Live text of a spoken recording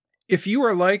If you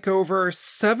are like over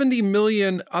 70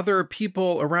 million other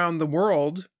people around the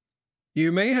world,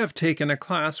 you may have taken a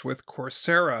class with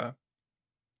Coursera.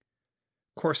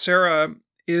 Coursera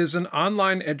is an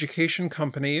online education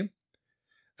company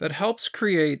that helps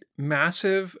create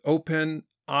massive open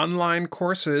online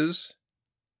courses,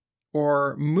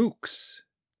 or MOOCs.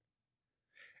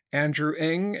 Andrew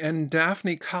Ng and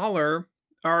Daphne Collar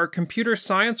are computer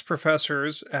science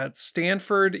professors at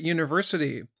Stanford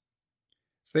University.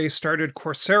 They started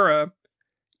Coursera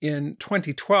in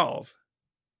 2012.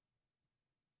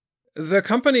 The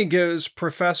company gives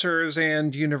professors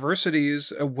and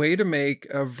universities a way to make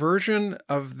a version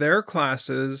of their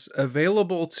classes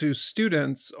available to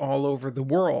students all over the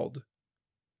world.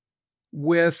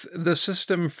 With the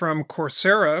system from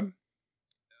Coursera,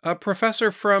 a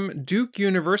professor from Duke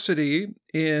University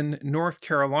in North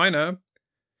Carolina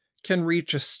can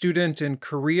reach a student in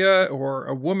Korea or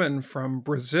a woman from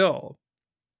Brazil.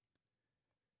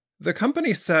 The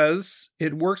company says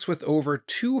it works with over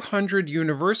 200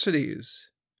 universities,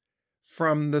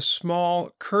 from the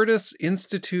small Curtis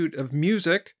Institute of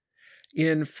Music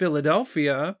in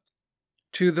Philadelphia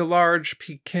to the large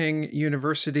Peking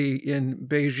University in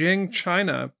Beijing,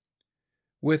 China,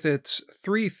 with its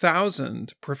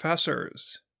 3,000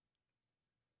 professors.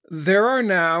 There are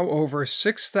now over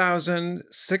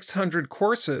 6,600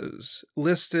 courses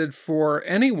listed for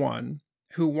anyone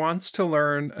who wants to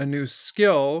learn a new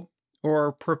skill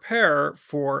or prepare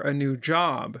for a new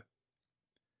job.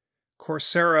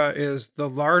 Coursera is the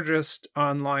largest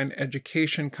online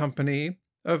education company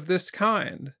of this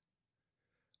kind.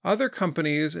 Other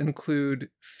companies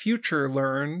include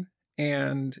FutureLearn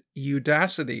and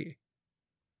Udacity.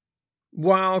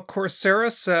 While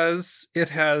Coursera says it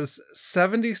has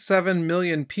 77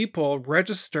 million people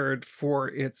registered for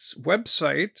its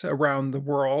website around the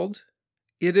world,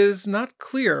 it is not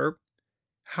clear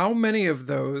how many of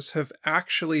those have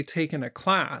actually taken a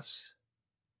class.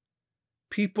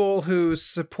 People who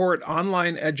support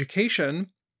online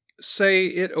education say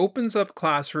it opens up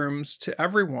classrooms to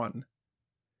everyone.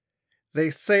 They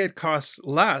say it costs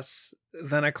less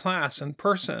than a class in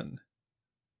person.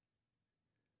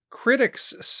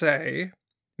 Critics say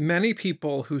many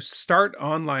people who start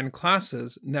online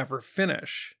classes never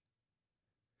finish.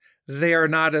 They are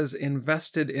not as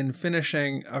invested in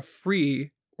finishing a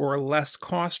free or less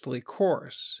costly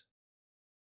course.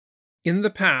 In the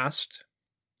past,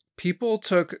 people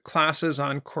took classes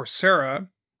on Coursera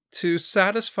to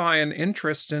satisfy an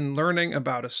interest in learning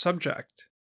about a subject.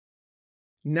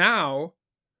 Now,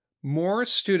 more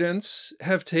students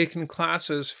have taken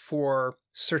classes for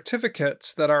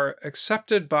certificates that are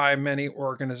accepted by many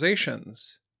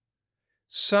organizations.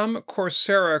 Some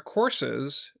Coursera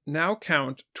courses now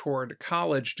count toward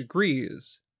college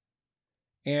degrees,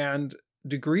 and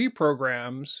degree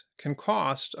programs can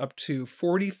cost up to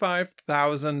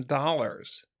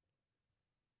 $45,000.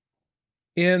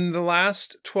 In the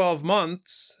last 12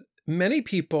 months, many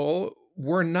people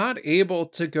were not able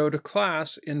to go to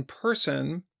class in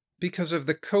person because of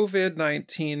the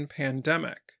COVID-19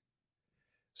 pandemic.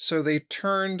 So they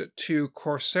turned to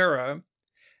Coursera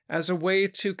as a way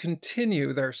to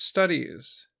continue their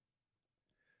studies.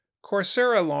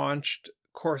 Coursera launched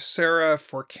Coursera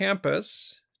for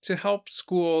Campus to help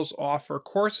schools offer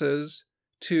courses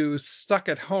to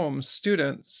stuck-at-home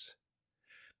students.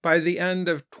 By the end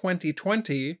of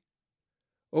 2020,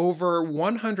 over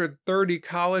 130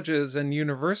 colleges and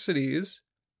universities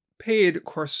paid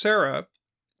Coursera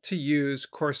to use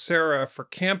Coursera for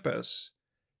Campus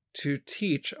to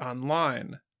teach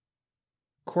online.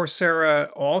 Coursera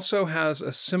also has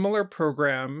a similar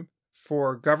program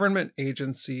for government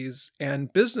agencies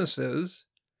and businesses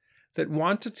that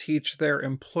want to teach their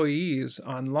employees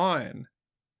online.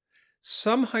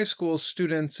 Some high school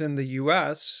students in the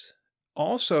US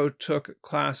also took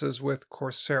classes with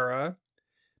Coursera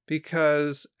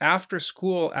because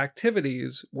after-school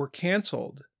activities were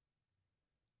canceled.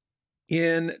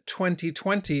 In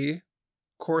 2020,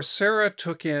 Coursera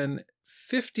took in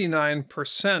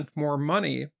 59% more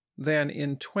money than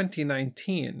in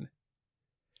 2019.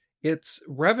 Its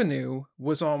revenue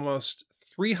was almost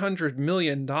 $300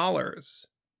 million.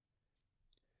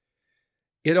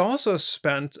 It also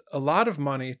spent a lot of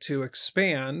money to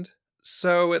expand,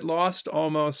 so it lost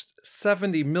almost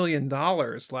 $70 million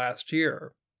last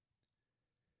year.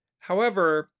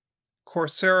 However,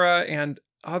 Coursera and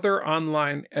other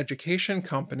online education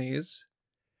companies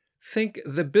think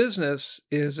the business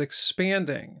is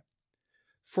expanding.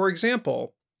 For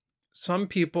example, some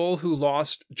people who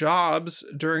lost jobs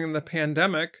during the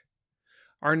pandemic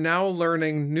are now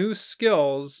learning new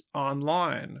skills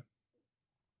online.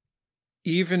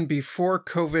 Even before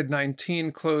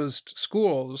COVID-19 closed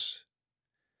schools,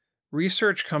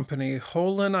 research company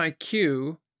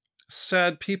HolonIQ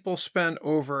said people spent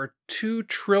over $2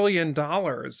 trillion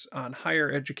on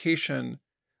higher education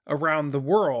around the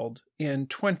world in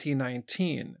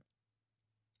 2019.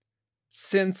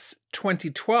 Since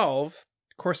 2012,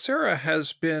 Coursera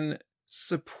has been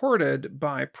supported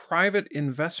by private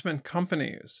investment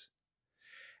companies.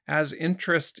 As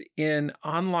interest in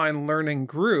online learning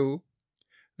grew,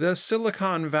 the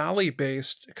Silicon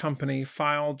Valley-based company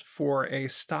filed for a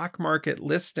stock market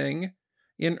listing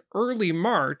in early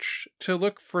March to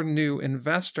look for new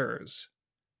investors.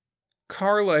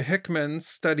 Carla Hickman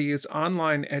studies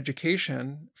online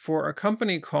education for a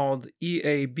company called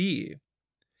EAB.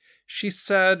 She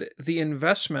said the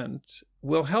investment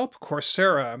will help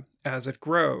Coursera as it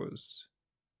grows.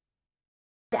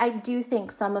 I do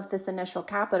think some of this initial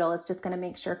capital is just going to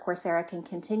make sure Coursera can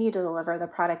continue to deliver the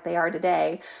product they are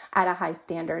today at a high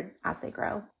standard as they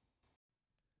grow.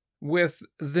 With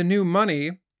the new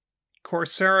money,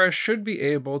 Coursera should be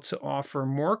able to offer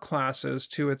more classes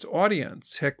to its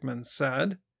audience, Hickman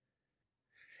said.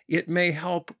 It may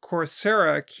help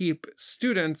Coursera keep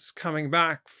students coming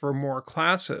back for more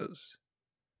classes.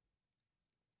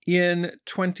 In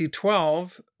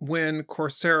 2012, when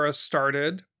Coursera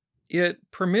started,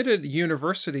 it permitted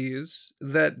universities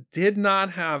that did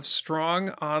not have strong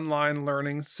online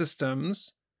learning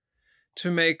systems to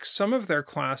make some of their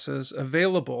classes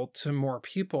available to more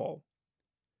people.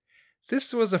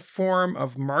 This was a form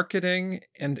of marketing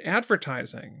and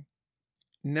advertising.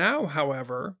 Now,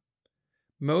 however,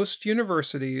 most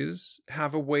universities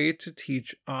have a way to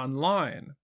teach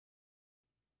online.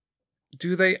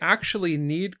 Do they actually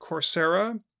need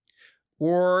Coursera?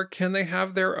 Or can they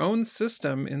have their own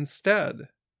system instead?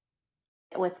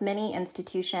 With many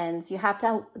institutions, you have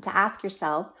to ask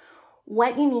yourself,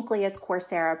 what uniquely is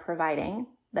Coursera providing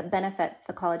that benefits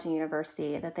the college and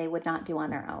university that they would not do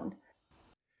on their own?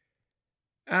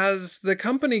 As the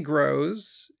company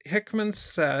grows, Hickman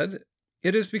said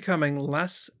it is becoming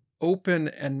less open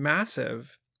and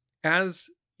massive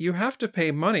as you have to pay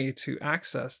money to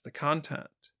access the content.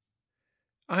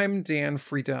 I'm Dan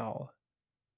Friedel.